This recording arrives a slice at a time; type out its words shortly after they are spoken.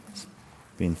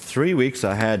been 3 weeks.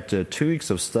 I had 2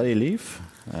 weeks of study leave,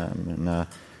 and I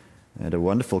had a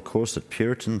wonderful course at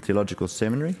Puritan Theological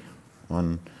Seminary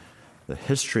on the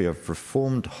history of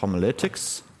Reformed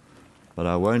homiletics, but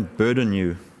I won't burden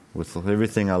you with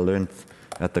everything I learned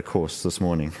at the course this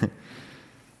morning.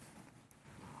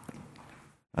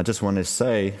 I just want to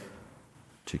say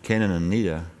to Ken and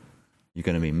Anita, you're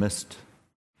going to be missed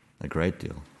a great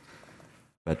deal.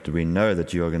 But we know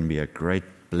that you are going to be a great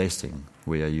blessing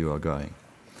where you are going.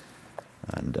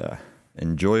 And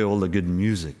enjoy all the good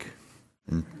music.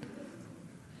 And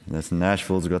this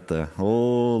Nashville's got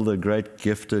all the great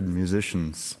gifted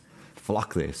musicians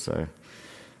flock there. So,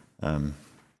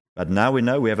 but now we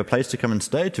know we have a place to come and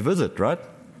stay to visit, right?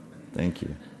 Thank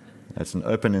you. That's an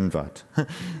open invite.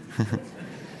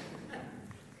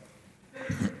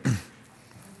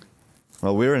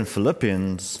 Well, we're in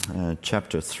Philippians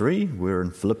chapter 3. We're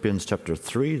in Philippians chapter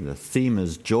 3. The theme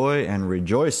is joy and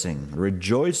rejoicing.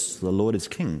 Rejoice, the Lord is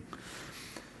King.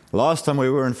 Last time we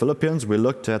were in Philippians, we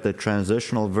looked at the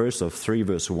transitional verse of 3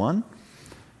 verse 1.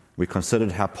 We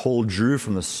considered how Paul drew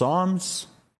from the Psalms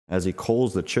as he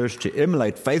calls the church to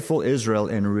emulate faithful Israel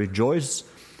and rejoice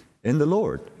in the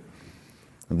Lord.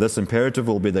 And this imperative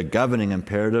will be the governing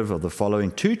imperative of the following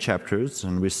 2 chapters,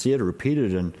 and we see it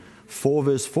repeated in 4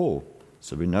 verse 4.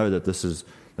 So we know that this is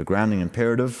the grounding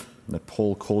imperative that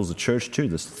Paul calls the church to,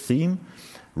 this theme,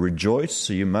 rejoice.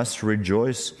 So you must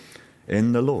rejoice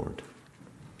in the Lord.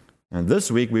 And this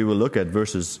week we will look at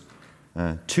verses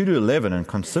 2 to 11 and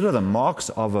consider the marks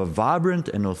of a vibrant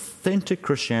and authentic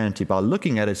Christianity by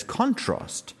looking at its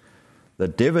contrast, the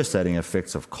devastating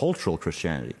effects of cultural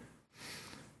Christianity.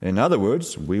 In other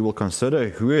words, we will consider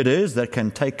who it is that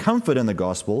can take comfort in the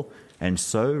gospel and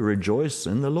so rejoice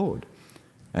in the Lord,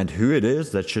 and who it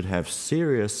is that should have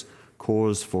serious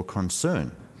cause for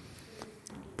concern.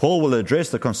 Paul will address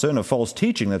the concern of false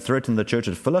teaching that threatened the church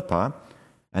at Philippi,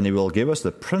 and he will give us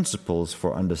the principles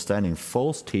for understanding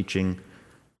false teaching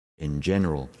in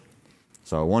general.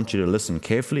 So I want you to listen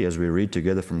carefully as we read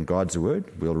together from God's Word.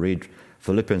 We'll read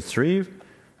Philippians 3,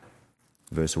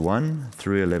 verse 1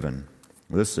 through 11.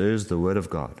 This is the Word of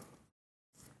God.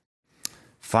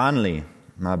 Finally,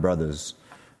 my brothers,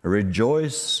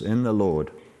 rejoice in the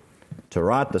Lord. To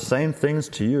write the same things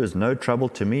to you is no trouble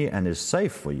to me and is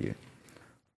safe for you.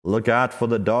 Look out for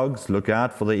the dogs, look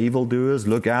out for the evildoers,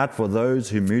 look out for those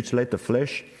who mutilate the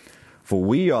flesh. For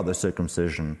we are the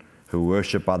circumcision who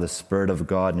worship by the Spirit of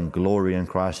God and glory in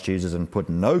Christ Jesus and put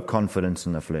no confidence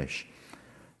in the flesh.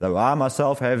 Though I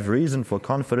myself have reason for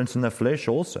confidence in the flesh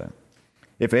also.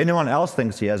 If anyone else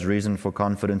thinks he has reason for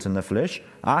confidence in the flesh,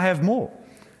 I have more.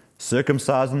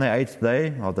 Circumcised on the 8th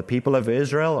day, of the people of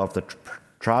Israel, of the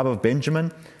tribe of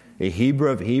Benjamin, a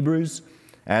Hebrew of Hebrews,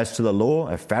 as to the law,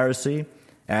 a Pharisee,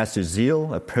 as to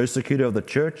zeal, a persecutor of the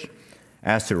church,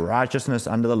 as to righteousness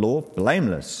under the law,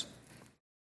 blameless.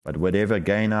 But whatever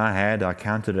gain I had, I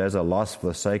counted as a loss for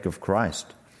the sake of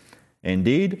Christ.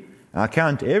 Indeed, I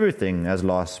count everything as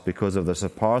loss because of the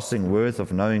surpassing worth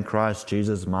of knowing Christ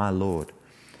Jesus my Lord.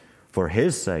 For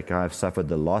his sake I have suffered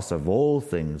the loss of all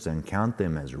things and count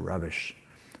them as rubbish,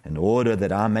 in order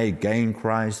that I may gain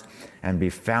Christ and be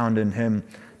found in him,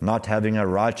 not having a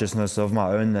righteousness of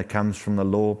my own that comes from the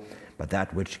law, but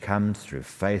that which comes through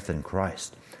faith in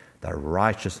Christ, the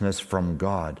righteousness from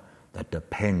God that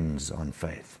depends on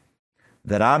faith,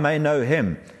 that I may know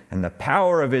him and the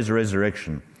power of his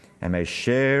resurrection, and may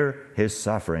share his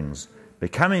sufferings,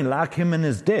 becoming like him in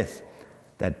his death,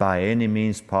 that by any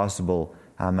means possible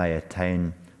I may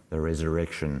attain the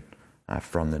resurrection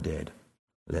from the dead.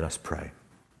 Let us pray.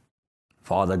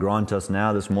 Father, grant us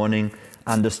now this morning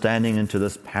understanding into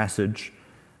this passage,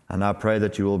 and I pray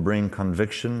that you will bring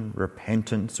conviction,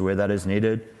 repentance where that is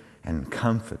needed, and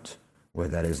comfort where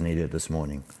that is needed this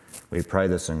morning. We pray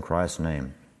this in Christ's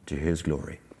name, to his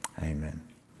glory. Amen.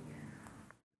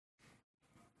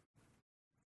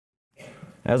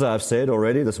 As I've said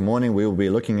already, this morning we will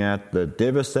be looking at the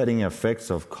devastating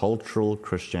effects of cultural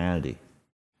Christianity.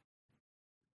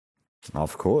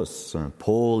 Of course,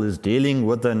 Paul is dealing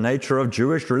with the nature of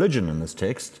Jewish religion in this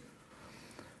text,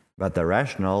 but the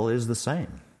rationale is the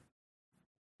same.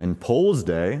 In Paul's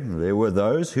day, there were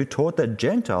those who taught that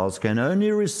Gentiles can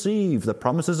only receive the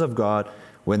promises of God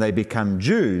when they become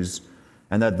Jews,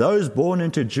 and that those born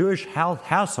into Jewish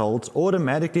households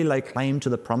automatically lay claim to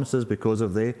the promises because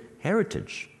of their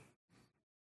heritage.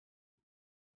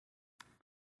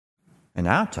 In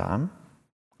our time,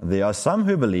 there are some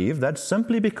who believe that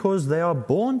simply because they are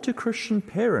born to Christian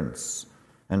parents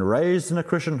and raised in a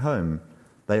Christian home,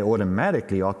 they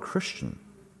automatically are Christian.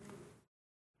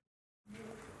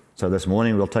 So this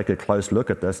morning we'll take a close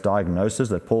look at this diagnosis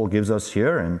that Paul gives us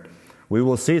here, and we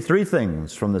will see three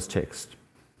things from this text.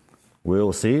 We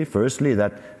will see, firstly,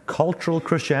 that cultural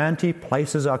Christianity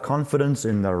places our confidence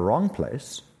in the wrong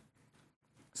place.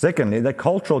 Secondly, that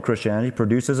cultural Christianity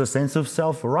produces a sense of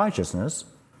self-righteousness.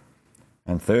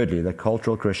 And thirdly, that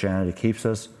cultural Christianity keeps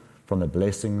us from the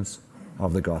blessings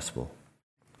of the gospel.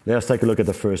 Let us take a look at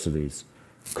the first of these.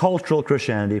 Cultural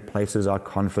Christianity places our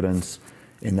confidence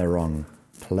in the wrong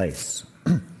place.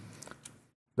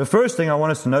 The first thing I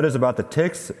want us to notice about the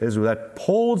text is that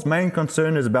Paul's main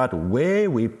concern is about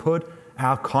where we put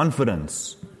our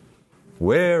confidence.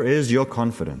 Where is your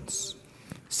confidence?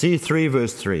 See 3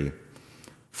 verse 3.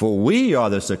 For we are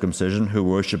the circumcision who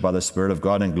worship by the Spirit of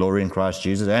God and glory in Christ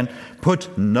Jesus and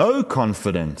put no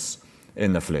confidence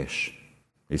in the flesh.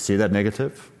 You see that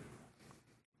negative?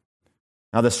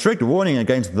 Now the strict warning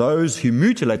against those who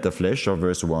mutilate the flesh of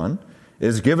verse 1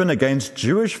 is given against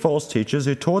Jewish false teachers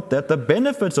who taught that the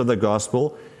benefits of the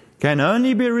gospel can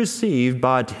only be received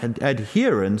by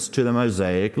adherence to the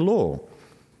Mosaic law.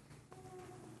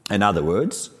 In other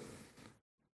words,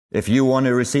 if you want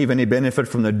to receive any benefit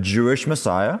from the Jewish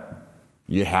Messiah,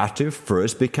 you have to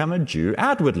first become a Jew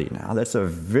outwardly. Now, that's a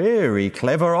very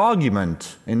clever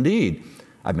argument indeed.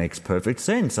 It makes perfect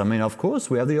sense. I mean, of course,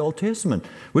 we have the Old Testament,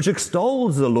 which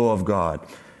extols the law of God.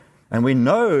 And we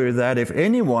know that if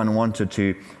anyone wanted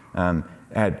to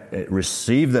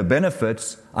receive the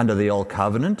benefits under the Old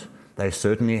Covenant, they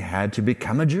certainly had to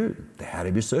become a Jew. They had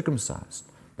to be circumcised.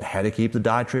 They had to keep the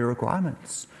dietary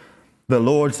requirements. The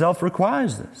law itself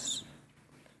requires this.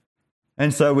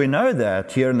 And so we know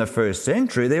that here in the first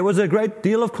century, there was a great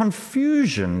deal of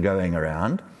confusion going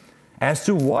around as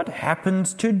to what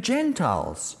happens to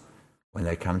Gentiles when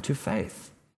they come to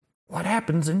faith. What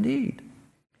happens indeed?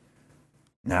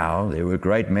 Now, there were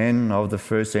great men of the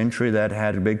first century that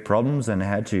had big problems and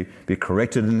had to be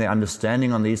corrected in their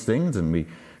understanding on these things. And we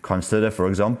consider, for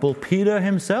example, Peter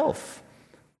himself,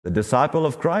 the disciple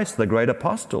of Christ, the great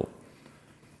apostle.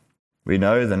 We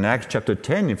know that in Acts chapter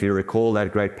 10, if you recall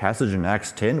that great passage in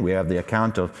Acts 10, we have the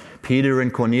account of Peter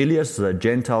and Cornelius, the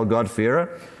Gentile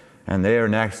God-fearer. And there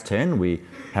in Acts 10, we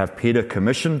have Peter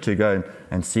commissioned to go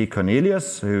and see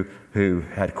Cornelius, who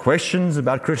had questions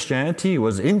about Christianity,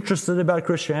 was interested about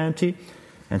Christianity.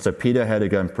 And so Peter had to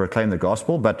go and proclaim the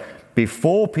gospel. But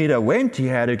before Peter went, he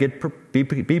had to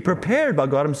be prepared by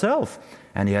God himself.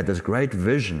 And he had this great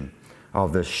vision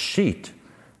of this sheet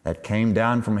that came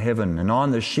down from heaven. And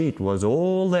on the sheet was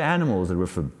all the animals that were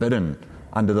forbidden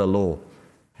under the law.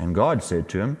 And God said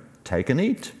to him, "Take and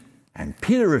eat." And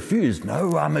Peter refused.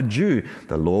 "No, I'm a Jew.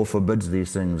 The law forbids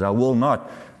these things. I will not."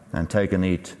 And take and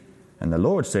eat. And the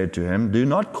Lord said to him, "Do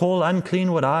not call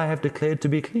unclean what I have declared to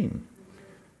be clean."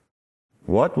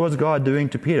 What was God doing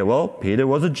to Peter? Well, Peter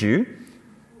was a Jew,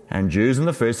 and Jews in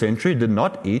the first century did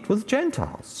not eat with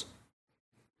Gentiles.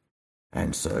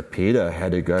 And so Peter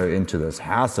had to go into this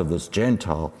house of this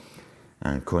Gentile,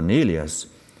 and Cornelius,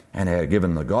 and had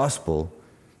given the gospel,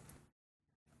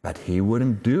 but he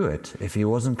wouldn't do it if he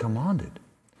wasn't commanded.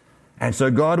 And so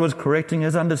God was correcting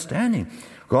his understanding.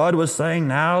 God was saying,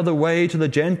 now the way to the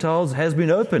Gentiles has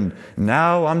been opened.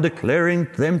 Now I'm declaring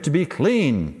them to be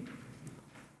clean.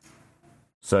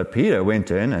 So Peter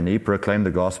went in and he proclaimed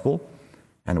the gospel.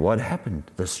 And what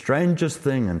happened? The strangest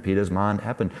thing in Peter's mind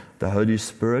happened. The Holy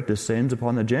Spirit descends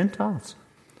upon the Gentiles.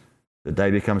 Did they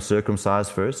become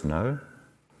circumcised first? No.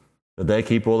 Did they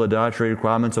keep all the dietary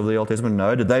requirements of the Old Testament?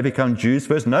 No. Did they become Jews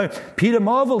first? No. Peter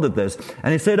marveled at this.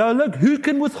 And he said, "Oh, look, who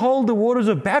can withhold the waters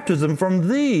of baptism from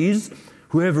these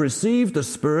who have received the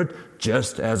Spirit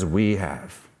just as we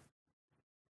have?"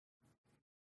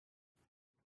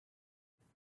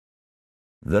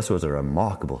 This was a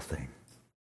remarkable thing.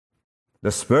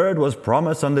 The Spirit was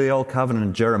promised under the Old Covenant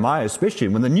in Jeremiah, especially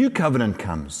when the New Covenant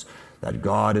comes, that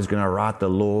God is going to write the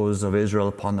laws of Israel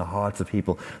upon the hearts of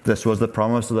people. This was the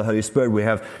promise of the Holy Spirit. We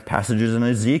have passages in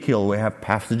Ezekiel, we have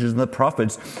passages in the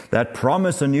prophets that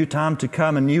promise a new time to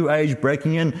come, a new age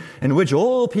breaking in which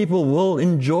all people will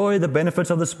enjoy the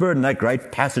benefits of the Spirit. And that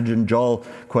great passage in Joel,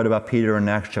 quoted by Peter in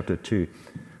Acts chapter 2,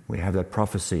 we have that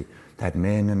prophecy that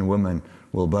men and women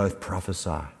will both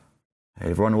prophesy.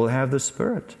 Everyone will have the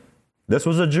Spirit. This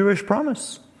was a Jewish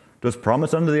promise. It was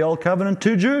promised under the Old Covenant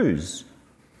to Jews.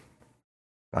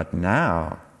 But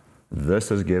now,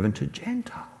 this is given to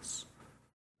Gentiles.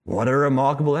 What a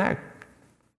remarkable act.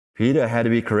 Peter had to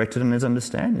be corrected in his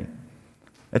understanding.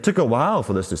 It took a while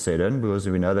for this to set in, because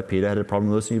we know that Peter had a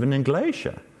problem with this even in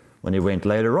Galatia, when he went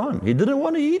later on. He didn't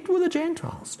want to eat with the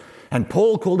Gentiles. And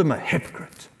Paul called him a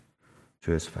hypocrite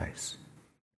to his face.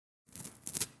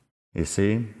 You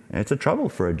see, it's a trouble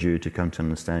for a Jew to come to an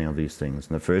understanding of these things.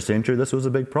 In the first century, this was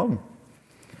a big problem.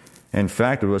 In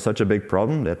fact, it was such a big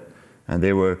problem that And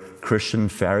there were Christian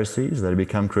Pharisees that had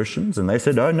become Christians, and they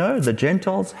said, oh no, the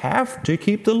Gentiles have to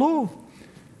keep the law.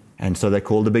 And so they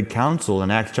called a big council in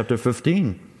Acts chapter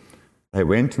 15. They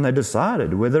went and they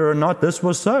decided whether or not this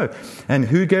was so. And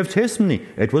who gave testimony?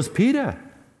 It was Peter.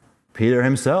 Peter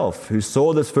himself, who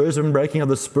saw this first breaking of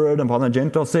the Spirit upon the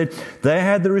Gentiles, said they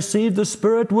had received the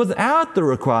Spirit without the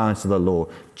requirements of the law,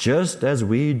 just as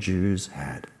we Jews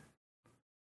had.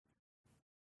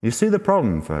 You see the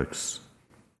problem, folks.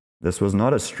 This was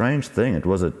not a strange thing. It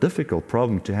was a difficult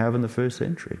problem to have in the first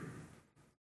century.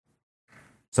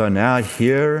 So now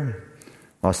here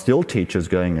are still teachers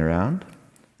going around,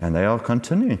 and they are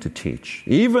continuing to teach.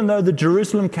 Even though the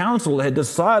Jerusalem Council had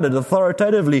decided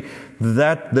authoritatively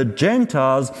that the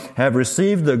Gentiles have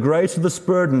received the grace of the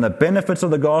Spirit and the benefits of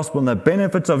the gospel and the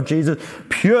benefits of Jesus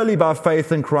purely by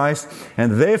faith in Christ,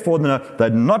 and therefore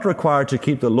they're not required to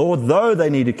keep the law, though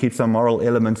they need to keep some moral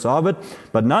elements of it,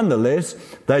 but nonetheless,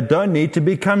 they don't need to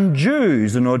become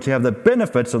Jews in order to have the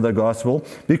benefits of the gospel,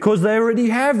 because they already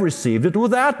have received it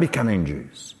without becoming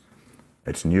Jews.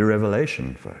 It's new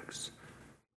revelation, folks.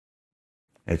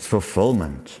 It's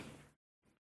fulfillment.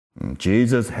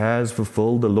 Jesus has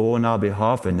fulfilled the law on our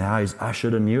behalf, and now He's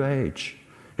ushered a new age.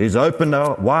 He's opened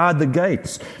wide the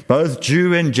gates. Both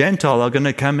Jew and Gentile are going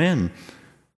to come in.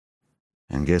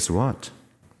 And guess what?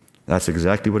 That's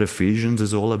exactly what Ephesians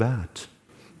is all about.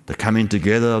 The coming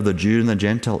together of the Jew and the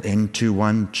Gentile into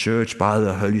one church by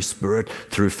the Holy Spirit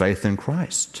through faith in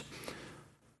Christ.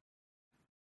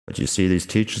 But you see, these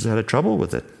teachers had a trouble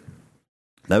with it.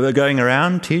 They were going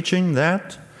around teaching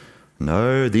that,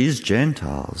 no, these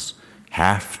Gentiles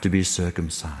have to be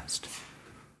circumcised.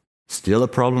 Still a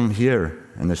problem here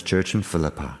in this church in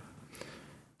Philippi.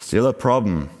 Still a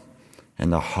problem in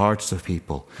the hearts of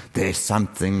people. There's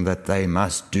something that they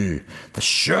must do.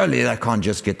 Surely they can't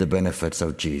just get the benefits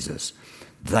of Jesus.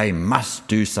 They must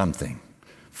do something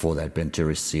for that to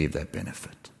receive that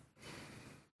benefit.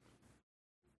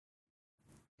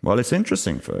 Well, it's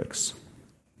interesting, folks,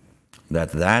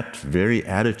 that very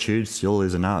attitude still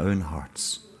is in our own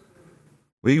hearts.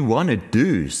 We want to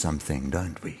do something,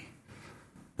 don't we?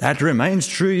 That remains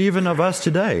true even of us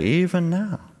today, even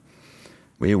now.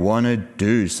 We want to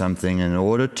do something in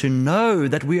order to know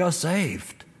that we are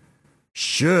saved.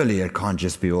 Surely it can't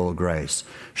just be all grace.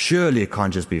 Surely it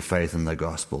can't just be faith in the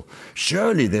gospel.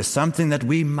 Surely there's something that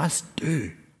we must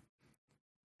do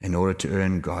in order to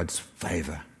earn God's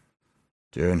favor,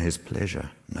 to earn His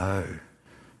pleasure.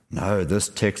 No, this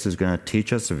text is going to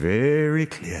teach us very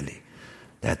clearly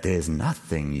that there's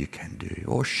nothing you can do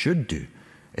or should do.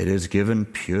 It is given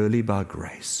purely by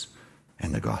grace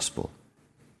and the gospel.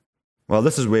 Well,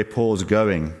 this is where Paul's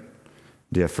going,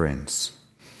 dear friends.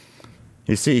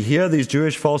 You see, here these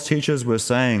Jewish false teachers were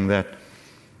saying that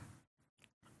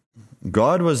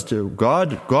God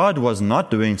was not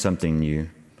doing something new.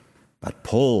 But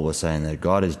Paul was saying that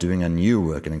God is doing a new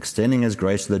work and extending His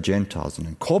grace to the Gentiles and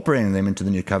incorporating them into the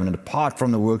new covenant apart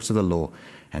from the works of the law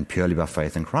and purely by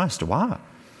faith in Christ. Why?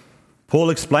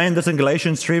 Paul explained this in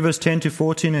Galatians 3 verse 10 to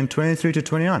 14 and 23 to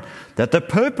 29, that the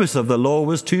purpose of the law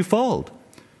was twofold.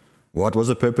 What was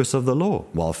the purpose of the law?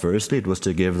 Well, firstly, it was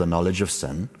to give the knowledge of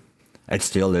sin. It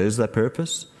still is that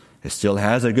purpose. It still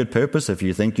has a good purpose. If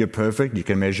you think you're perfect, you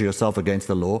can measure yourself against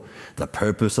the law. The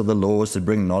purpose of the law is to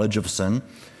bring knowledge of sin.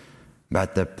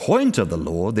 But the point of the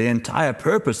law, the entire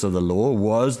purpose of the law,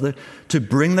 was to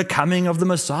bring the coming of the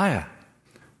Messiah.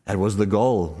 That was the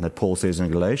goal that Paul says in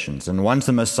Galatians. And once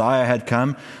the Messiah had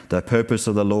come, the purpose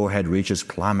of the law had reached its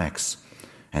climax.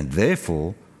 And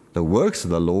therefore, the works of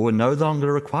the law were no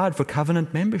longer required for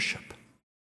covenant membership.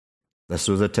 This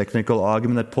was a technical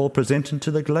argument that Paul presented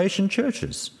to the Galatian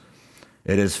churches.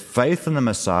 It is faith in the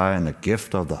Messiah and the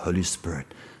gift of the Holy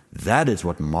Spirit. That is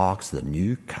what marks the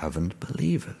new covenant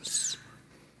believers.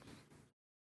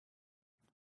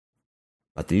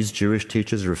 But these Jewish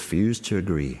teachers refused to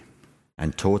agree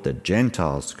and taught that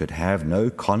Gentiles could have no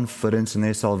confidence in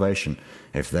their salvation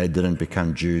if they didn't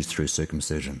become Jews through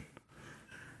circumcision.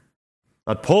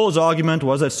 But Paul's argument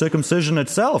was that circumcision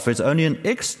itself is only an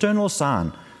external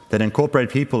sign that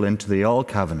incorporates people into the old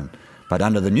covenant. But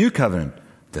under the new covenant,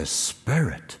 the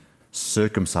Spirit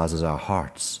circumcises our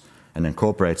hearts and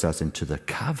incorporates us into the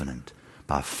covenant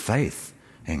by faith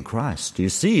in Christ. You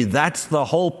see, that's the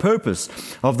whole purpose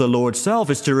of the law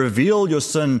itself, is to reveal your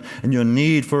sin and your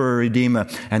need for a Redeemer.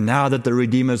 And now that the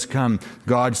Redeemer's come,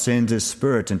 God sends His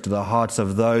Spirit into the hearts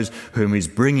of those whom He's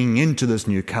bringing into this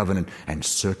new covenant and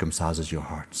circumcises your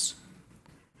hearts.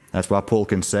 That's why Paul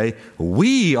can say,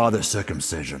 we are the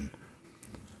circumcision.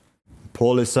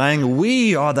 Paul is saying,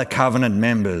 we are the covenant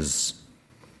members.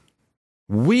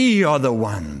 We are the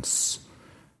ones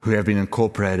who have been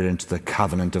incorporated into the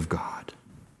covenant of God.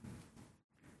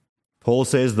 Paul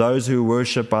says those who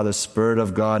worship by the Spirit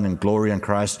of God and glory in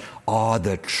Christ are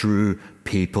the true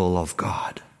people of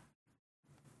God.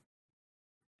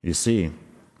 You see,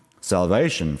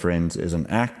 salvation, friends, is an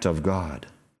act of God.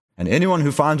 And anyone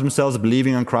who finds themselves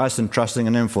believing in Christ and trusting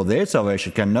in Him for their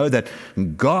salvation can know that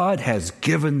God has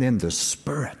given them the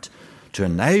Spirit to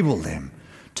enable them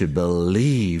to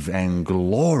believe and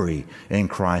glory in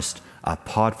Christ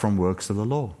apart from works of the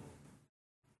law.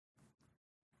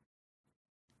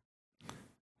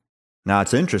 Now,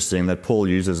 it's interesting that Paul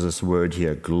uses this word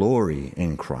here, glory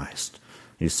in Christ.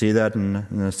 You see that in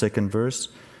the second verse?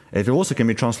 It also can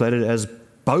be translated as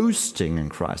boasting in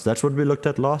Christ. That's what we looked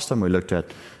at last time. We looked at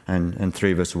in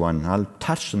 3 verse 1. I'll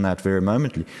touch on that very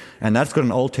momently. And that's got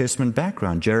an Old Testament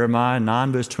background. Jeremiah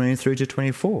 9 verse 23 to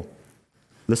 24.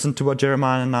 Listen to what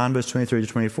Jeremiah 9 verse 23 to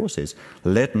 24 says.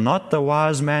 Let not the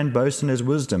wise man boast in his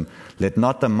wisdom. Let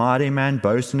not the mighty man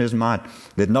boast in his might.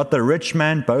 Let not the rich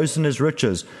man boast in his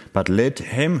riches. But let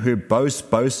him who boasts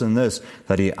boast in this,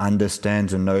 that he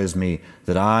understands and knows me,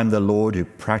 that I am the Lord who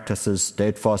practices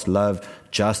steadfast love,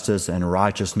 justice, and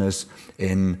righteousness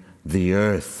in the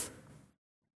earth.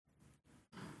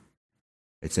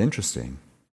 It's interesting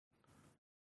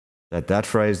that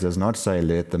phrase does not say,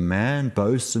 let the man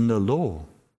boast in the law,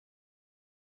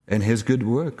 in his good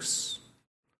works.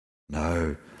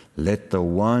 No, let the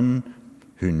one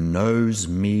who knows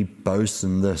me boast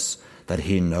in this, that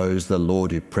he knows the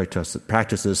Lord who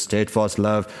practices steadfast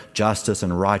love, justice,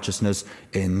 and righteousness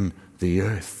in the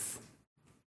earth.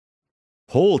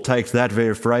 Paul takes that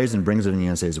very phrase and brings it in here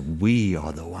and says, we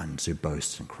are the ones who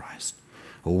boast in Christ.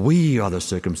 We are the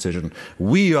circumcision.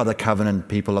 We are the covenant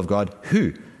people of God.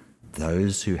 Who?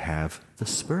 Those who have the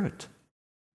Spirit.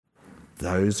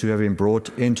 Those who have been brought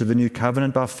into the new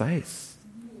covenant by faith.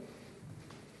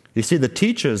 You see, the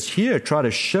teachers here try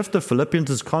to shift the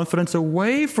Philippians' confidence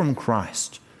away from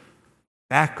Christ,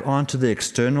 back onto the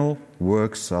external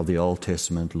works of the Old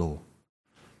Testament law.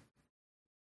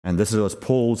 And this was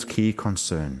Paul's key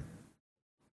concern.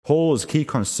 Paul's key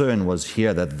concern was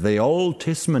here that the Old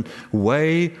Testament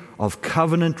way of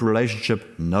covenant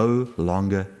relationship no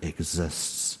longer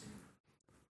exists.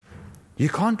 You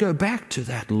can't go back to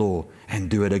that law and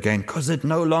do it again because it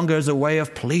no longer is a way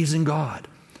of pleasing God.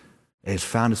 It has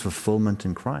found its fulfillment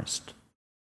in Christ.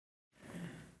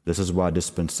 This is why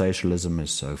dispensationalism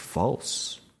is so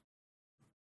false.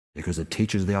 Because it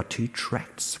teaches there are two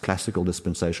tracts, classical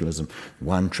dispensationalism.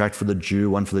 One tract for the Jew,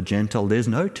 one for the Gentile. There's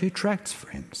no two tracts,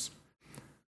 friends.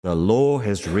 The law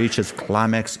has reached its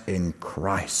climax in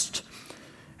Christ.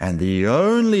 And the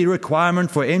only requirement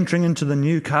for entering into the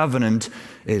new covenant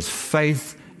is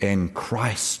faith in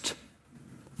Christ.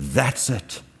 That's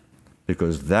it.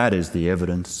 Because that is the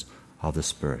evidence of the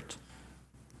Spirit.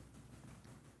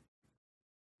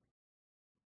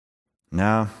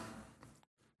 Now,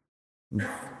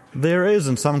 there is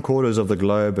in some quarters of the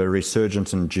globe a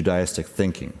resurgence in Judaistic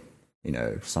thinking.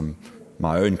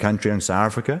 My own country in South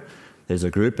Africa, there's a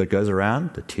group that goes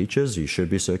around that teaches you should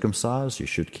be circumcised, you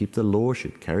should keep the law, you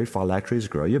should carry phylacteries,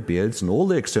 grow your beards, and all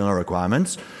the external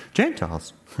requirements.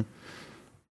 Gentiles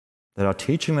that are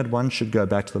teaching that one should go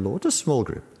back to the law. It's a small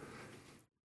group.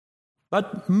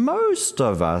 But most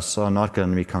of us are not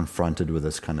going to be confronted with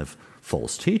this kind of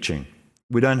false teaching.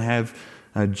 We don't have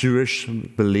Jewish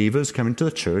believers coming to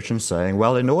the church and saying,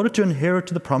 well, in order to inherit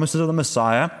the promises of the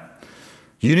Messiah,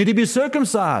 you need to be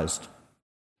circumcised.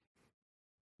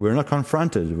 We're not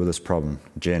confronted with this problem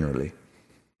generally.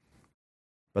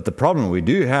 But the problem we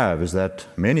do have is that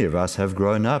many of us have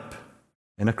grown up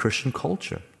in a Christian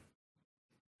culture.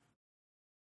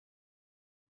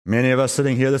 Many of us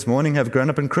sitting here this morning have grown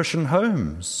up in Christian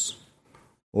homes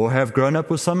or have grown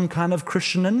up with some kind of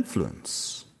Christian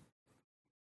influence.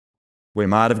 We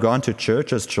might have gone to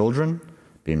church as children,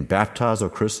 been baptized or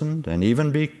christened, and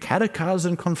even be catechized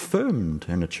and confirmed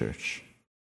in a church.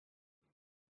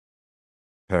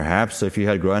 Perhaps if you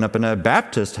had grown up in a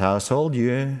Baptist household,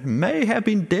 you may have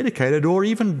been dedicated or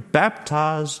even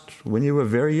baptized when you were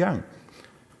very young.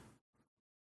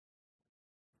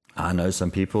 I know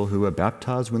some people who were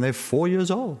baptized when they're 4 years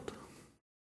old.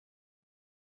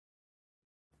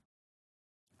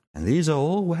 And these are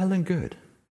all well and good.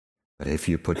 But if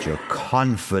you put your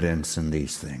confidence in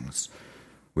these things,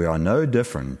 we are no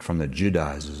different from the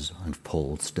Judaizers of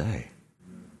Paul's day.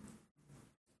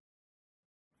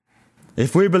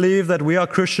 If we believe that we are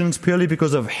Christians purely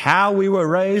because of how we were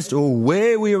raised or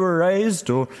where we were raised,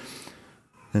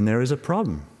 then there is a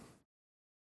problem.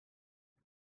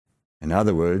 In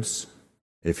other words,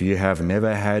 if you have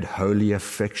never had holy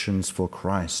affections for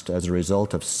Christ as a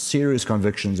result of serious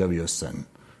convictions of your sin,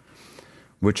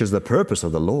 which is the purpose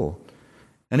of the law.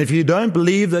 And if you don't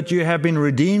believe that you have been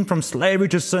redeemed from slavery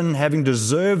to sin, having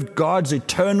deserved God's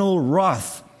eternal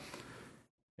wrath,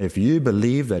 if you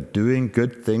believe that doing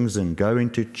good things and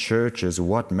going to church is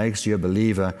what makes you a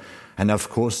believer, and of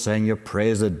course saying your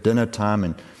prayers at dinner time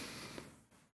and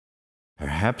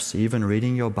perhaps even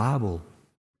reading your Bible,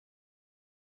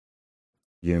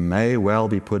 you may well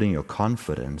be putting your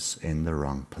confidence in the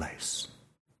wrong place.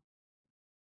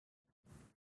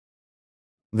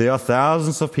 There are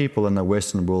thousands of people in the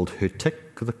Western world who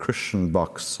tick the Christian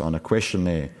box on a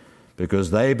questionnaire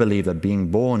because they believe that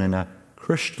being born in a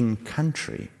Christian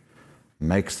country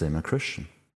makes them a Christian.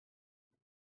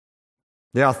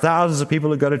 There are thousands of people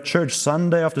who go to church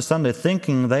Sunday after Sunday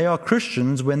thinking they are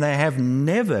Christians when they have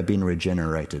never been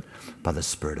regenerated by the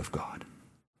Spirit of God.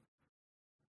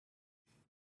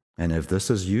 And if this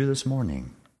is you this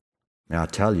morning, may I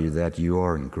tell you that you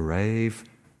are in grave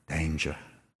danger.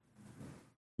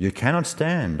 You cannot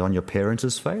stand on your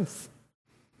parents' faith.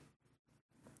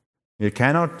 You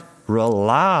cannot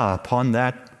rely upon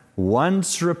that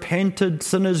once repented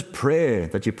sinner's prayer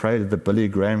that you prayed at the Billy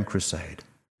Graham crusade,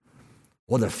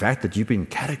 or the fact that you've been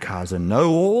catechized and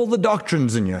know all the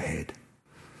doctrines in your head.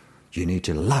 You need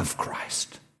to love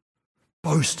Christ,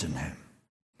 boast in Him.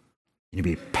 You need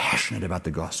to be passionate about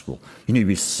the gospel. You need to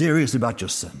be serious about your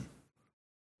sin.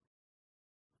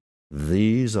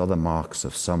 These are the marks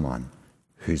of someone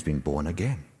who's been born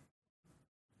again.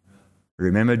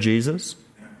 Remember Jesus?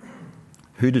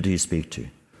 Who did He speak to?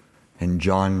 In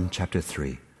John chapter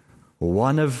 3,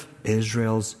 one of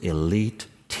Israel's elite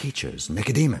teachers,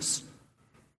 Nicodemus.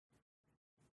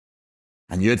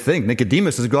 And you'd think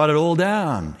Nicodemus has got it all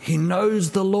down. He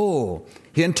knows the law.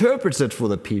 He interprets it for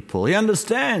the people. He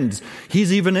understands.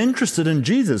 He's even interested in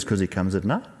Jesus because he comes at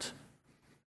night.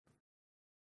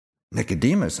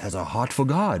 Nicodemus has a heart for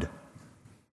God.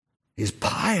 He's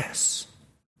pious.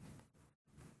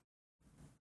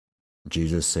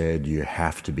 Jesus said, you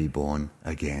have to be born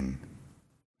again.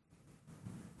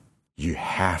 You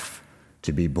have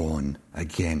to be born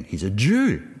again. He's a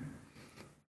Jew.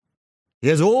 He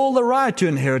has all the right to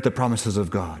inherit the promises of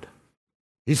God.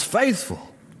 He's faithful.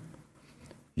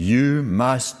 You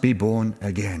must be born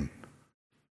again.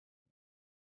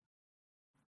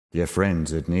 Dear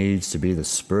friends, it needs to be the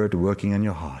Spirit working in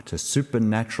your heart, a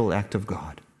supernatural act of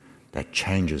God that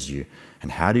changes you.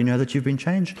 And how do you know that you've been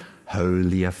changed?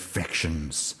 Holy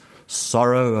affections,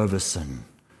 sorrow over sin,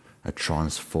 a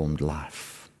transformed life.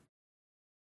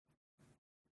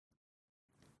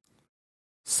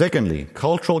 Secondly,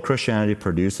 cultural Christianity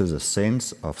produces a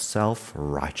sense of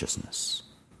self-righteousness.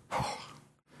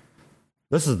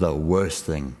 This is the worst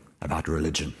thing about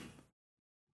religion.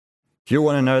 If you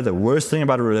want to know the worst thing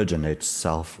about religion, it's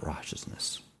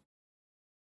self-righteousness.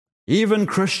 Even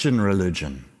Christian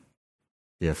religion,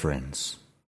 dear friends,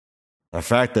 the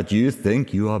fact that you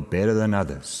think you are better than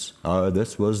others. Oh,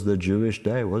 this was the Jewish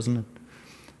day, wasn't it?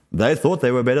 They thought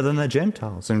they were better than the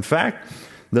Gentiles. In fact,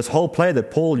 this whole play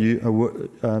that Paul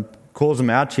calls them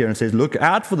out here and says, look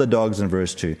out for the dogs in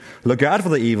verse 2. Look out for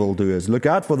the evildoers. Look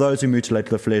out for those who mutilate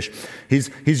the flesh. He's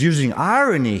using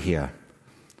irony here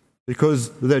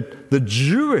because the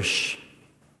Jewish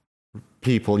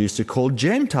people used to call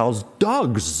Gentiles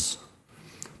dogs.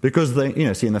 Because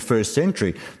see, in the first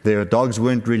century, their dogs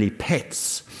weren't really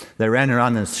pets. They ran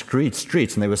around in the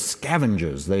streets, and they were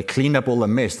scavengers. They cleaned up all the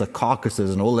mess, the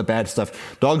carcasses, and all the bad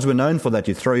stuff. Dogs were known for that.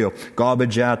 You throw your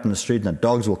garbage out in the street, and the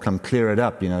dogs will come clear it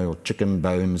up. Your chicken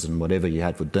bones and whatever you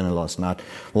had for dinner last night,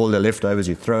 all the leftovers,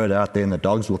 you throw it out there, and the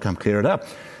dogs will come clear it up.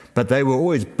 But they were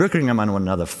always bickering among one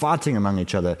another, fighting among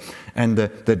each other. And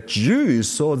the Jews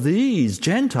saw these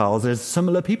Gentiles as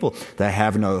similar people. They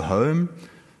have no home.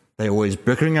 They're always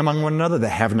bickering among one another. They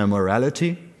have no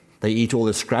morality. They eat all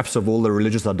the scraps of all the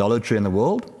religious idolatry in the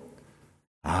world.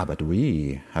 But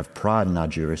we have pride in our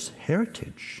Jewish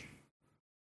heritage.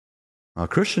 Our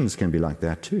Christians can be like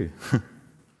that too.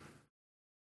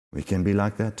 We can be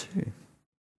like that too.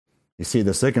 You see,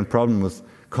 the second problem with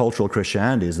cultural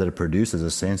Christianity is that it produces a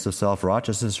sense of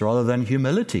self-righteousness rather than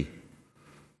humility.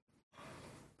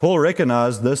 Paul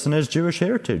recognized this in his Jewish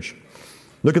heritage.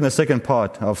 Look in the second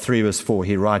part of 3 verse 4.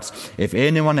 He writes, if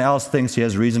anyone else thinks he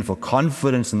has reason for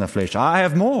confidence in the flesh, I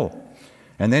have more.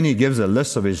 And then he gives a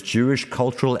list of his Jewish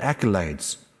cultural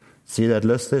accolades. See that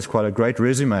list? There's quite a great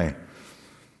resume.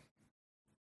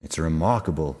 It's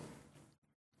remarkable.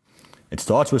 It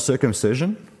starts with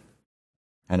circumcision,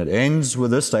 and it ends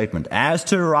with this statement, as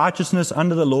to righteousness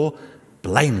under the law,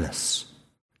 blameless.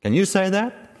 Can you say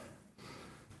that?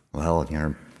 Well,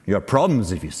 you have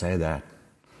problems if you say that.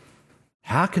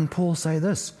 How can Paul say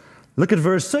this? Look at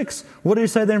verse 6. What did he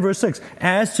say there in verse 6?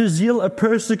 As to zeal, a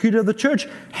persecutor of the church.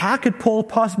 How could Paul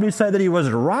possibly say that he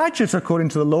was righteous according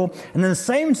to the law, and in the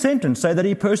same sentence say that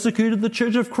he persecuted the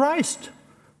church of Christ?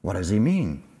 What does he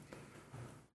mean?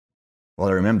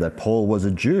 Well, remember that Paul was a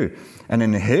Jew, and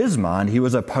in his mind, he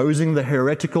was opposing the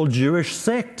heretical Jewish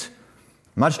sect,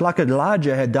 much like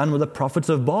Elijah had done with the prophets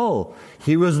of Baal.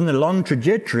 He was in the long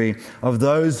trajectory of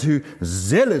those who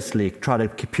zealously try to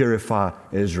purify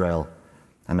Israel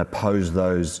and oppose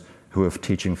those who are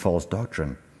teaching false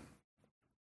doctrine.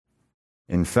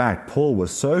 In fact, Paul was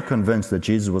so convinced that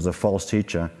Jesus was a false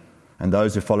teacher and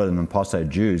those who followed him apostate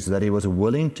Jews that he was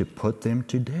willing to put them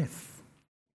to death.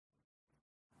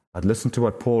 But listen to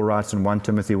what Paul writes in 1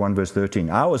 Timothy 1 verse 13.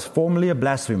 I was formerly a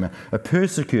blasphemer, a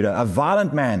persecutor, a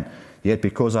violent man, yet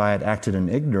because I had acted in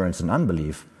ignorance and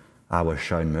unbelief, I was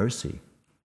shown mercy.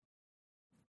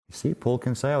 You see, Paul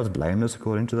can say I was blameless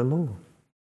according to the law.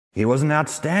 He was an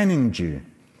outstanding Jew,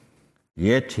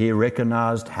 yet he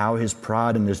recognized how his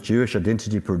pride in his Jewish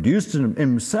identity produced in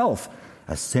himself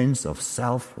a sense of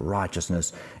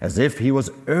self-righteousness, as if he was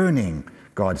earning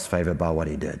God's favor by what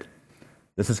he did.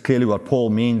 This is clearly what Paul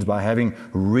means by having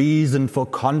reason for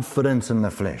confidence in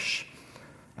the flesh.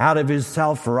 Out of his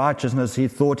self-righteousness, he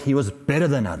thought he was better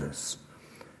than others.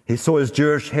 He saw his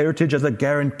Jewish heritage as a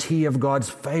guarantee of God's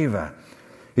favor.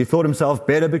 He thought himself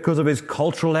better because of his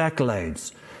cultural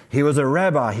accolades. He was a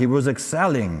rabbi. He was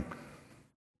excelling.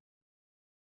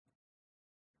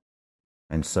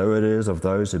 And so it is of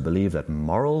those who believe that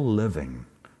moral living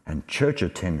and church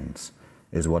attendance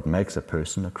is what makes a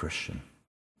person a Christian.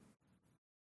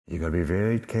 You've got to be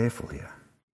very careful here.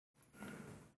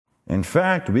 In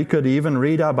fact, we could even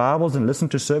read our Bibles and listen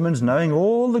to sermons knowing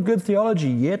all the good theology,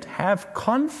 yet have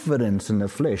confidence in the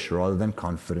flesh rather than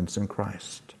confidence in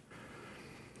Christ.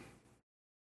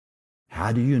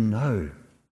 How do you know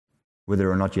whether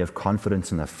or not you have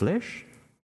confidence in the flesh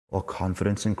or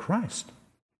confidence in Christ?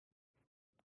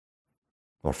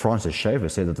 Well, Francis Schaeffer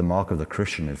said that the mark of the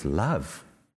Christian is love.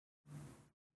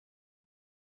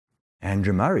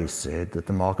 Andrew Murray said that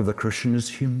the mark of the Christian is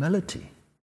humility.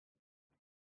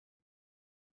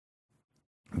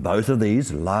 Both of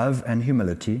these, love and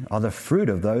humility, are the fruit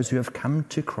of those who have come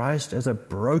to Christ as a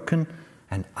broken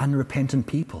and unrepentant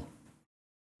people.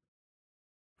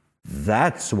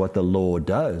 That's what the law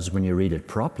does when you read it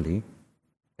properly.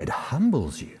 It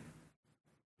humbles you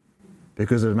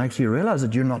because it makes you realize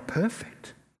that you're not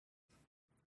perfect.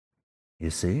 You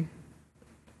see?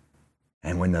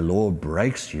 And when the law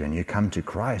breaks you and you come to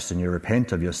Christ and you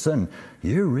repent of your sin,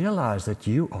 you realize that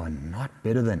you are not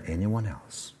better than anyone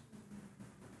else.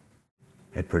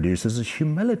 It produces a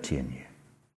humility in you.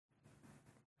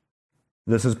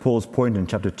 This is Paul's point in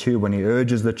chapter 2 when he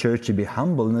urges the church to be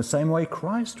humble in the same way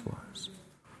Christ was.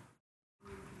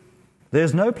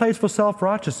 There's no place for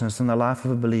self-righteousness in the life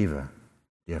of a believer,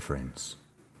 dear friends.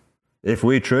 If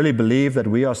we truly believe that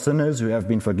we are sinners who have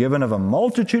been forgiven of a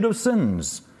multitude of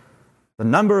sins, the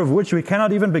number of which we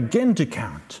cannot even begin to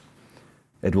count,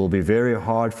 it will be very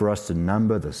hard for us to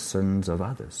number the sins of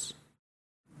others.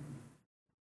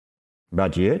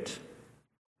 But yet,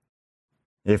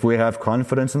 if we have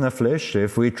confidence in the flesh,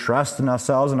 if we trust in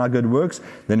ourselves and our good works,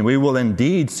 then we will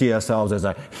indeed see ourselves as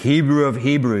a Hebrew of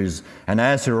Hebrews, and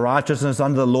as to righteousness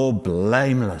under the law,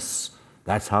 blameless.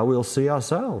 That's how we'll see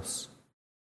ourselves.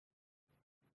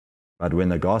 But when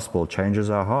the gospel changes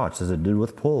our hearts, as it did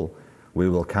with Paul, we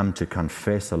will come to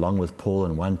confess, along with Paul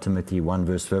in 1 Timothy 1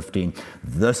 verse 15,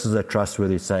 this is a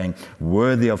trustworthy saying,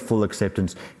 worthy of full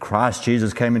acceptance. Christ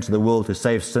Jesus came into the world to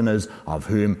save sinners, of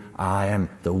whom I am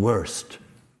the worst.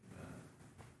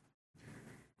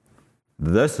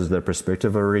 This is the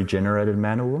perspective of a regenerated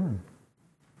man or woman.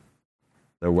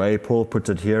 The way Paul puts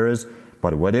it here is,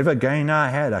 but whatever gain I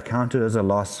had, I counted as a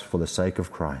loss for the sake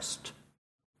of Christ.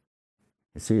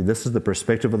 You see, this is the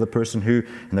perspective of the person who,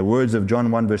 in the words of John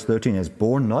 1 verse 13, is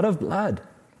born not of blood,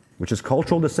 which is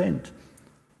cultural descent,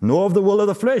 nor of the will of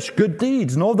the flesh, good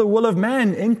deeds, nor of the will of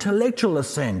man, intellectual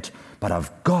assent, but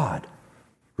of God,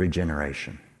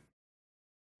 regeneration.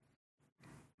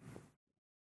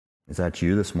 Is that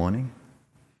you this morning?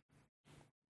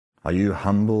 Are you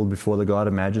humble before the God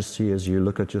of majesty as you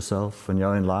look at yourself and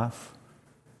your own life?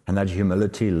 And that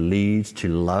humility leads to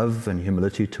love and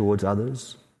humility towards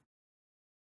others?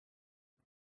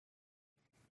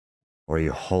 Or are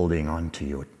you holding on to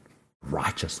your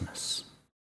righteousness?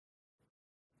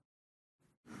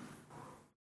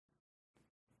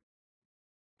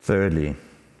 Thirdly,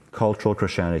 cultural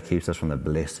Christianity keeps us from the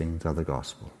blessings of the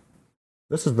gospel.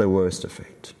 This is the worst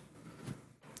effect.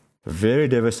 The very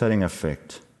devastating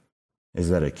effect is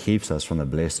that it keeps us from the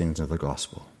blessings of the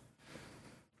gospel.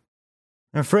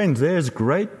 And friends, there's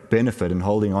great benefit in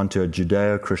holding on to a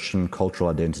Judeo-Christian cultural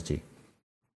identity.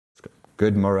 It's got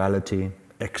good morality,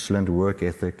 excellent work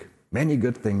ethic, many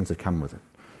good things that come with it.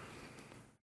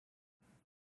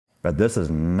 But this is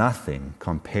nothing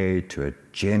compared to a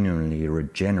genuinely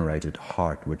regenerated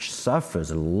heart which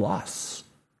suffers loss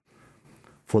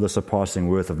for the surpassing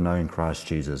worth of knowing Christ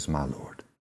Jesus, my Lord.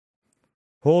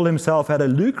 Paul himself had a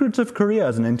lucrative career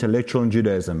as an intellectual in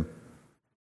Judaism,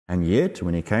 and yet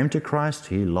when he came to Christ,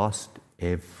 he lost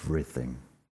everything.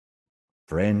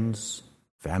 Friends,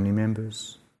 family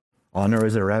members, honor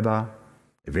as a rabbi,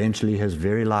 eventually his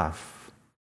very life.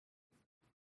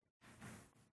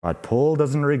 But Paul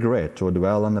doesn't regret or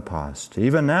dwell on the past.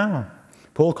 Even now,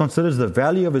 Paul considers the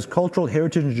value of his cultural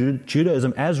heritage in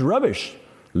Judaism as rubbish,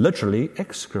 literally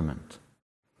excrement.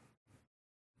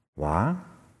 Why?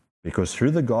 Because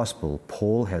through the gospel,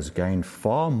 Paul has gained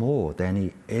far more than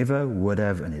he ever would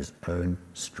have in his own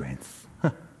strength.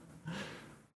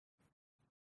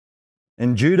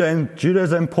 In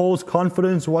Judaism, Paul's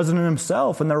confidence wasn't in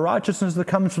himself and the righteousness that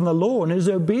comes from the law and his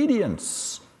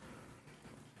obedience.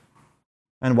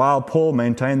 And while Paul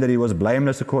maintained that he was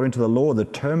blameless according to the law, the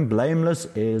term blameless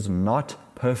is not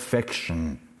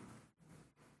perfection.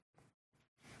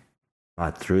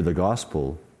 But through the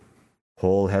gospel,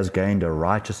 Paul has gained a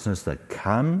righteousness that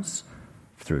comes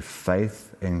through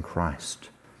faith in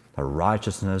Christ, a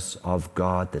righteousness of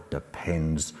God that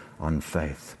depends on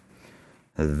faith.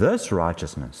 This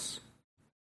righteousness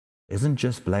isn't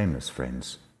just blameless,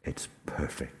 friends. It's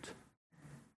perfect.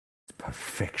 It's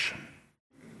perfection.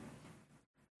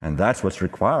 And that's what's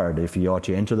required if you are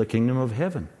to enter the kingdom of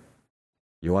heaven.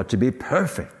 You are to be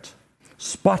perfect,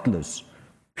 spotless,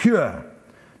 pure,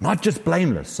 not just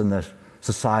blameless in the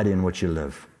society in which you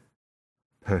live.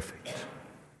 Perfect.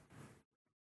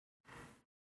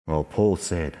 Well, Paul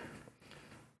said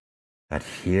that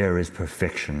here is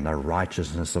perfection, the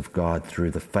righteousness of God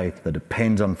through the faith that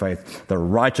depends on faith, the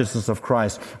righteousness of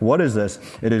Christ. What is this?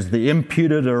 It is the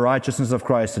imputed righteousness of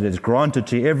Christ. It is granted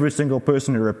to every single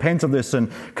person who repents of their sin,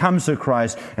 comes to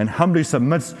Christ, and humbly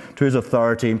submits to his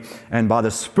authority, and by the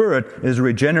Spirit is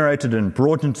regenerated and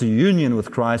brought into union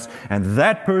with Christ, and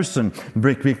that person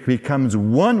becomes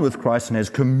one with Christ and has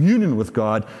communion with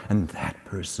God, and that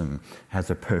person has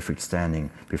a perfect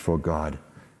standing before God.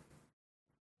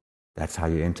 That's how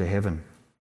you enter heaven.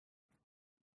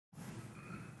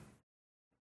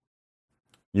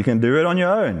 You can do it on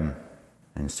your own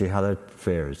and see how that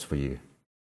fares for you.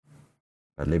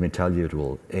 But let me tell you, it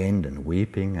will end in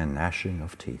weeping and gnashing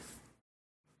of teeth.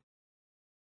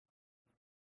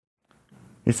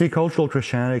 You see, cultural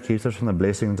Christianity keeps us from the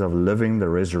blessings of living the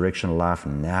resurrection life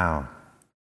now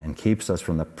and keeps us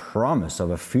from the promise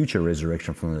of a future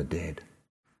resurrection from the dead.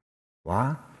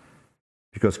 Why?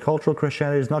 Because cultural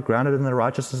Christianity is not grounded in the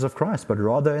righteousness of Christ, but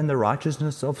rather in the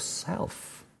righteousness of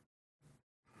self.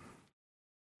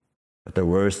 But the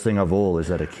worst thing of all is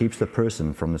that it keeps the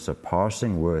person from the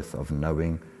surpassing worth of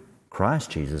knowing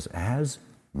Christ Jesus as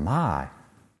my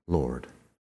Lord.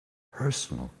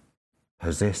 Personal,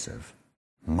 possessive,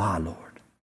 my Lord.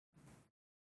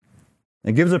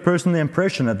 It gives a person the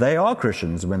impression that they are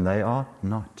Christians when they are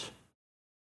not.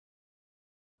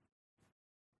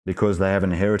 Because they have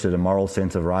inherited a moral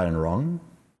sense of right and wrong,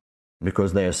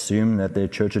 because they assume that their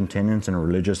church attendance and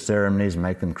religious ceremonies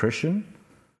make them Christian,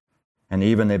 and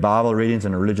even their Bible readings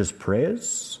and religious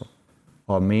prayers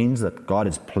are means that God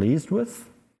is pleased with.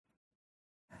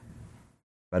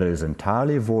 But it is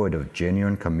entirely void of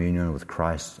genuine communion with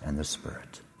Christ and the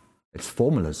Spirit. It's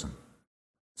formalism.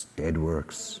 It's dead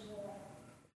works.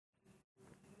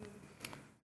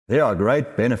 There are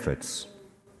great benefits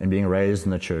in being raised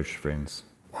in the church, friends.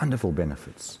 Wonderful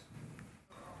benefits.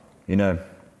 You know,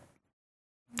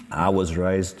 I was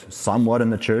raised somewhat in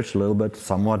the church, a little bit,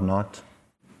 somewhat not.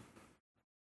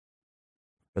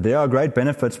 But there are great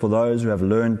benefits for those who have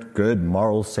learned good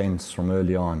moral sense from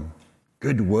early on,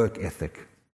 good work ethic.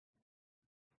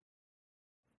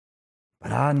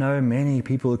 But I know many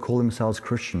people who call themselves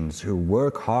Christians who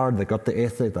work hard, they got the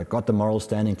ethic, they got the moral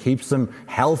standing, keeps them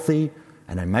healthy,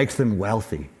 and it makes them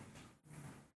wealthy.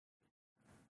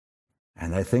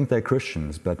 And they think they're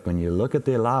Christians, but when you look at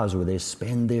their lives where they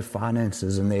spend their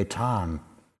finances and their time,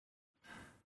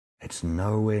 it's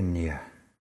nowhere near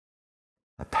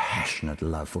a passionate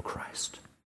love for Christ.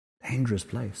 Dangerous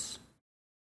place.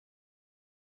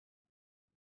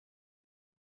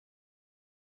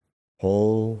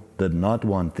 Paul did not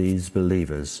want these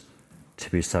believers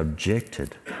to be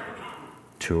subjected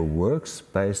to a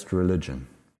works-based religion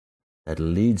that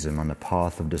leads them on the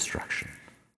path of destruction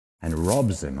and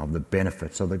robs them of the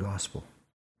benefits of the gospel.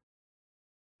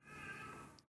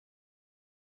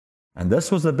 And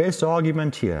this was the best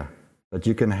argument here that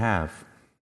you can have.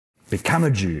 Become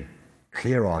a Jew.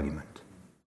 Clear argument.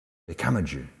 Become a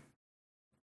Jew.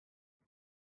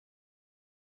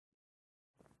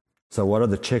 So what are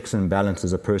the checks and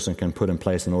balances a person can put in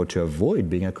place in order to avoid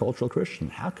being a cultural Christian?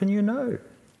 How can you know?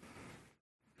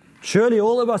 Surely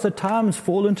all of us at times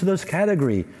fall into this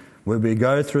category where we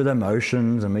go through the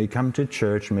motions and we come to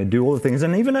church and we do all the things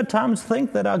and even at times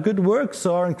think that our good works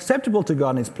are acceptable to God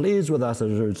and He's pleased with us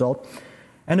as a result.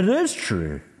 And it is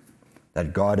true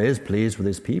that God is pleased with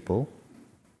His people.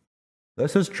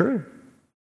 This is true.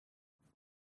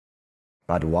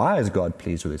 But why is God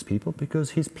pleased with His people?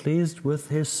 Because He's pleased with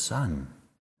His Son.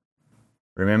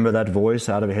 Remember that voice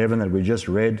out of heaven that we just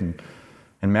read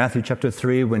in Matthew chapter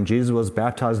 3 when Jesus was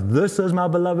baptized? This is my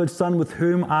beloved Son with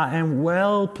whom I am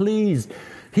well pleased.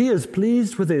 He is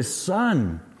pleased with His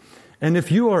Son. And if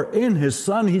you are in His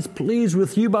Son, He's pleased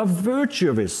with you by virtue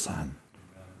of His Son.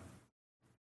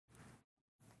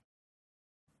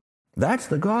 That's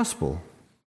the gospel.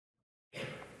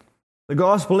 The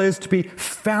gospel is to be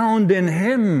found in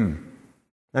Him.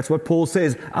 That's what Paul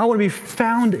says. I want to be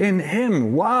found in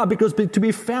Him. Why? Because to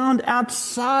be found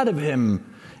outside of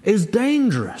Him is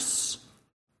dangerous.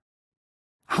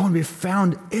 I want to be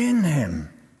found in Him.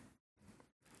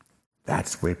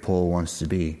 That's where Paul wants to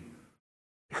be.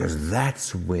 Because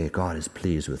that's where God is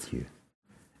pleased with you.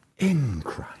 In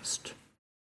Christ.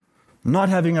 Not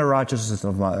having a righteousness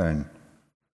of my own,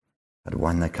 but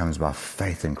one that comes by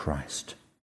faith in Christ.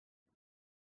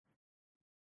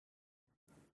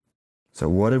 So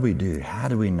what do we do? How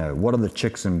do we know? What are the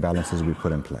checks and balances we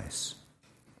put in place?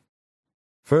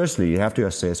 Firstly, you have to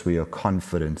assess where your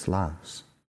confidence lies.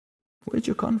 Where's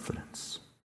your confidence?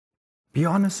 Be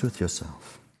honest with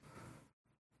yourself.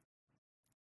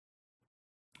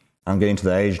 I'm getting to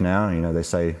the age now, they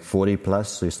say 40 plus,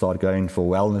 so you start going for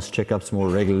wellness checkups more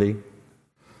regularly.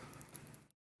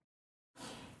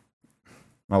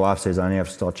 My wife says I only have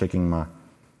to start checking my,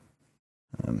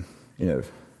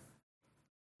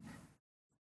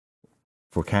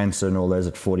 for cancer and all those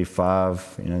at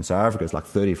 45. In South Africa it's like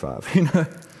 35.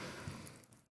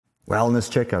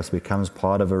 Wellness checkups becomes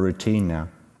part of a routine now,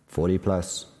 40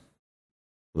 plus.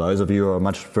 For those of you who are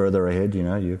much further ahead,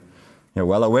 you're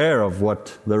well aware of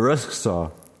what the risks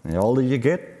are. The older you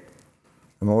get,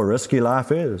 the more risky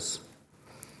life is.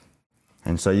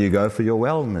 And so you go for your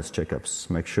wellness checkups.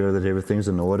 Make sure that everything's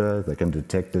in order. They can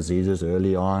detect diseases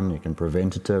early on. You can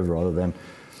preventative rather than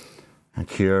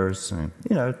cures. And,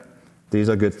 these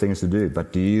are good things to do.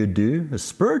 But do you do a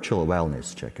spiritual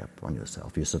wellness checkup on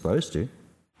yourself? You're supposed to.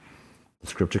 The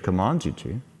Scripture commands you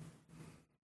to.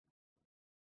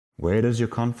 Where does your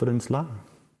confidence lie?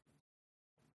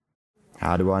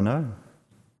 How do I know?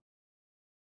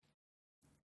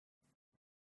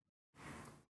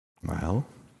 Well,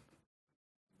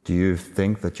 do you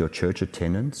think that your church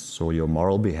attendance or your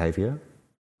moral behavior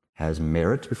has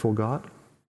merit before God?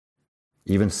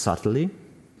 Even subtly?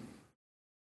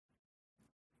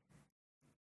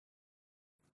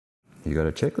 You got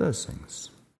to check those things.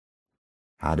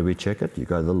 How do we check it? You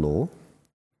go to the law.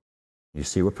 You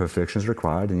see what perfection is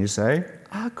required, and you say,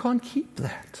 I can't keep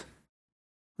that.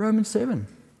 Romans 7.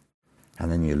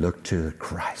 And then you look to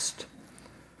Christ,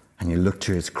 and you look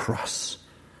to His cross.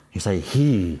 You say,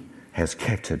 He has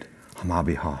kept it on my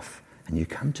behalf. And you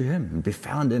come to Him and be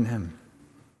found in Him.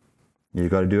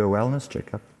 You've got to do a wellness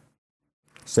checkup.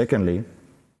 Secondly,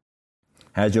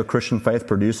 has your Christian faith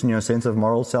produced in you a sense of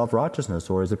moral self-righteousness,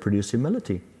 or has it produced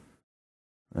humility?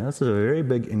 Now, this is a very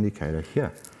big indicator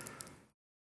here.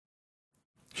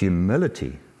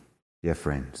 Humility, dear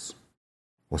friends,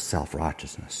 or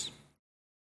self-righteousness.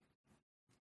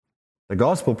 The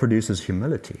gospel produces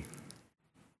humility.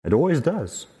 It always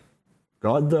does.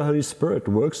 God, the Holy Spirit,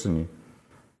 works in you.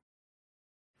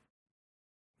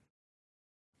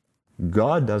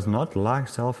 God does not like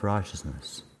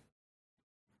self-righteousness.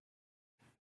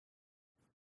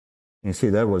 You see,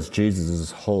 that was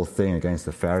Jesus' whole thing against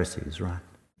the Pharisees, right?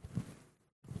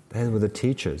 They were the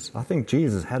teachers. I think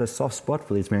Jesus had a soft spot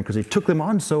for these men because He took them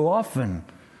on so often.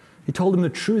 He told them the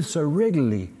truth so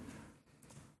regularly.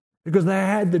 Because they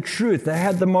had the truth, they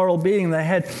had the moral being, they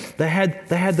had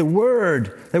the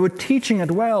Word, they were teaching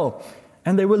it well,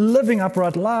 and they were living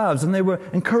upright lives, and they were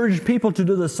encouraging people to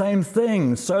do the same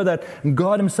thing so that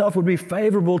God Himself would be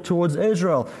favorable towards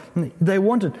Israel. They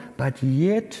wanted, but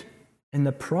yet in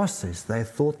the process they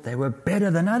thought they were better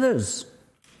than others.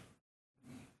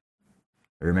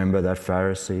 Remember that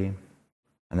Pharisee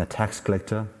and the tax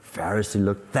collector? Pharisee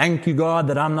looked, thank you God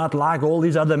that I'm not like all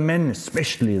these other men,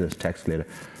 especially this tax collector.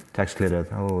 Tax collector,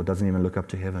 doesn't even look up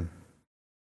to heaven.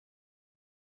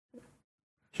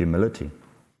 Humility.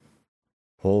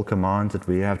 Paul commands that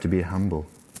we have to be humble.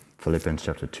 Philippians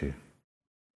chapter 2.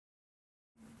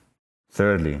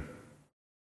 Thirdly,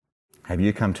 have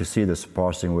you come to see the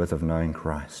surpassing worth of knowing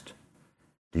Christ?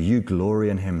 Do you glory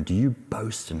in Him? Do you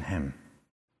boast in Him?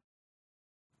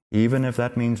 Even if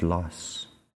that means loss.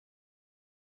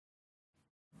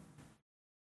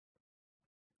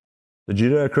 The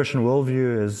Judeo-Christian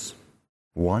worldview is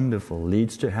wonderful,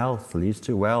 leads to health, leads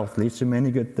to wealth, leads to many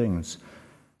good things.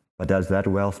 But does that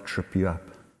wealth trip you up?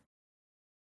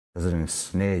 Does it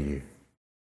ensnare you?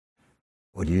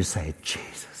 Or do you say,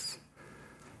 Jesus,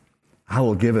 I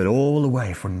will give it all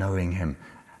away for knowing Him.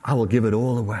 I will give it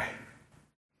all away.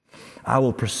 I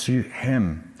will pursue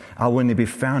Him. I want to be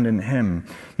found in Him,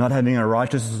 not having a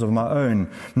righteousness of my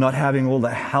own, not having all the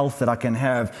health that I can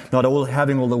have,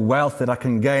 having all the wealth that I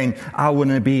can gain. I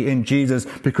want to be in Jesus,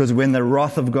 because when the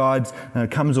wrath of God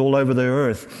comes all over the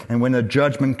earth, and when the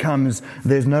judgment comes,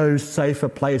 there's no safer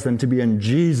place than to be in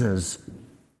Jesus.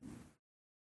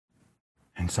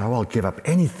 And so I'll give up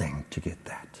anything to get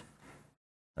that.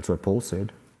 That's what Paul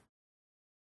said.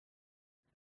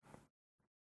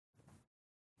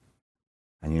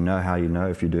 And you know how you know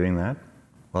if you're doing that?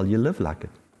 Well, you live like it.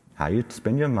 How you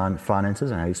spend your finances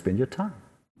and how you spend your time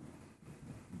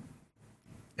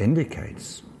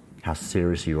indicates how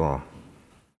serious you are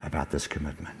about this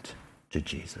commitment to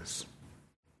Jesus.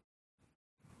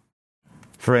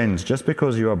 Friends, just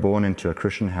because you are born into a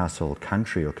Christian household,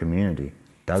 country, or community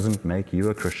doesn't make you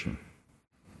a Christian.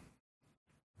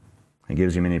 It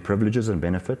gives you many privileges and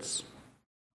benefits,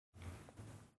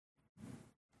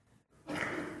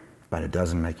 but it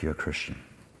doesn't make you a Christian.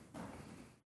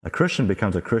 A Christian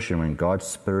becomes a Christian when God's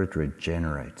Spirit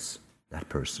regenerates that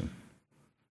person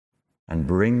and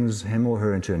brings him or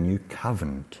her into a new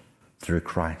covenant through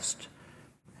Christ,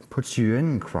 puts you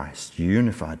in Christ,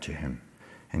 unified to Him,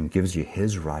 and gives you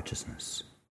His righteousness.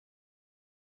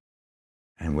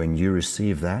 And when you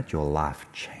receive that, your life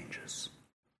changes.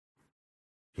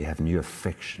 You have new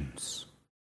affections.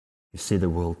 You see the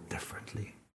world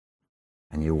differently.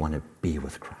 And you want to be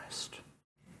with Christ.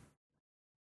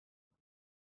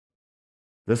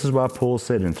 This is why Paul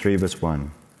said in 3 verse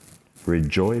 1,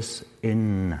 rejoice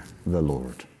in the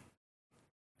Lord.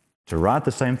 To write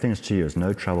the same things to you is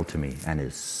no trouble to me and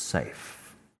is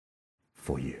safe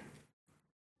for you.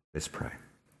 Let's pray.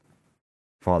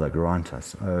 Father, grant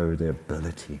us, the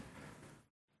ability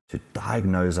to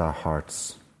diagnose our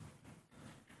hearts,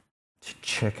 to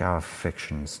check our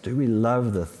affections. Do we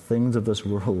love the things of this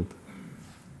world,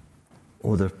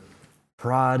 or the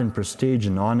pride and prestige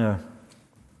and honor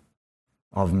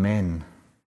of men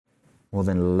more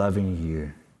than loving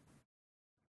you?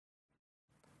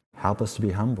 Help us to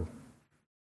be humble.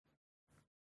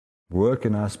 Work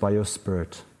in us by your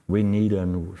Spirit. We need a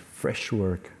fresh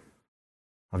work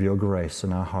of your grace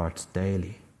in our hearts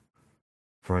daily,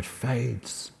 for it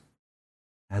fades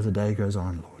as the day goes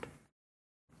on, Lord.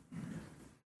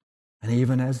 And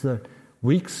even as the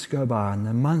weeks go by and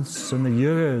the months and the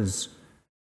years,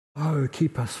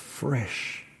 keep us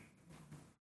fresh,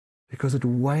 because it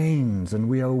wanes and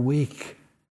we are weak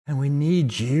and we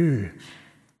need you.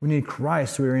 We need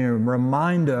Christ. We're a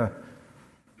reminder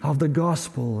of the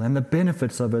gospel and the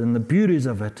benefits of it and the beauties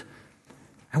of it.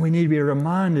 And we need to be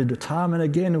reminded time and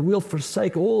again, we'll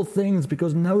forsake all things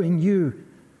because knowing you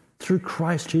through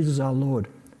Christ Jesus our Lord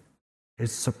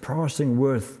is surpassing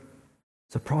worth,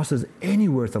 surpasses any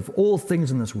worth of all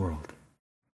things in this world.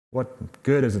 What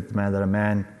good is it, man, that a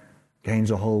man gains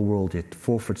the whole world yet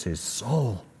forfeits his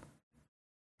soul?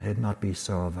 Let it not be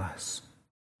so of us.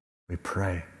 We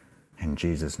pray in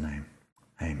Jesus' name.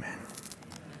 Amen.